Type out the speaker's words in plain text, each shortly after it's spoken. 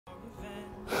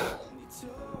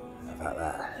about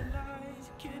that.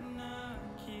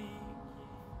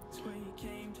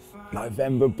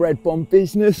 November bread bomb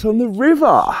business on the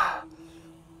river.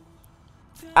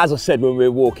 As I said when we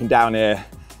were walking down here,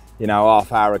 you know,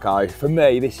 half hour ago, for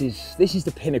me, this is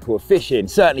the pinnacle of fishing,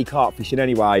 certainly carp fishing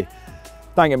anyway.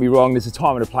 Don't get me wrong, there's a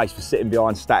time and a place for sitting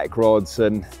behind static rods,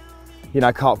 and you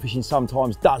know, carp fishing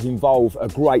sometimes does involve a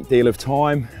great deal of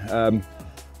time,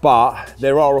 but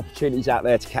there are opportunities out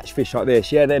there to catch fish like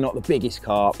this. Yeah, they're not the biggest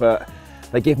carp, but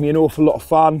they give me an awful lot of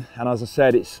fun, and as I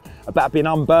said, it's about being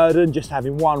unburdened, just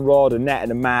having one rod, a net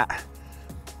and a mat.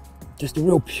 Just a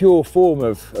real pure form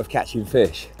of catching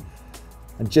fish.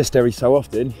 And just every so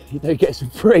often, you do get some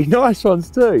pretty nice ones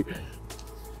too.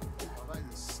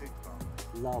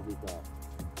 Lovely bird.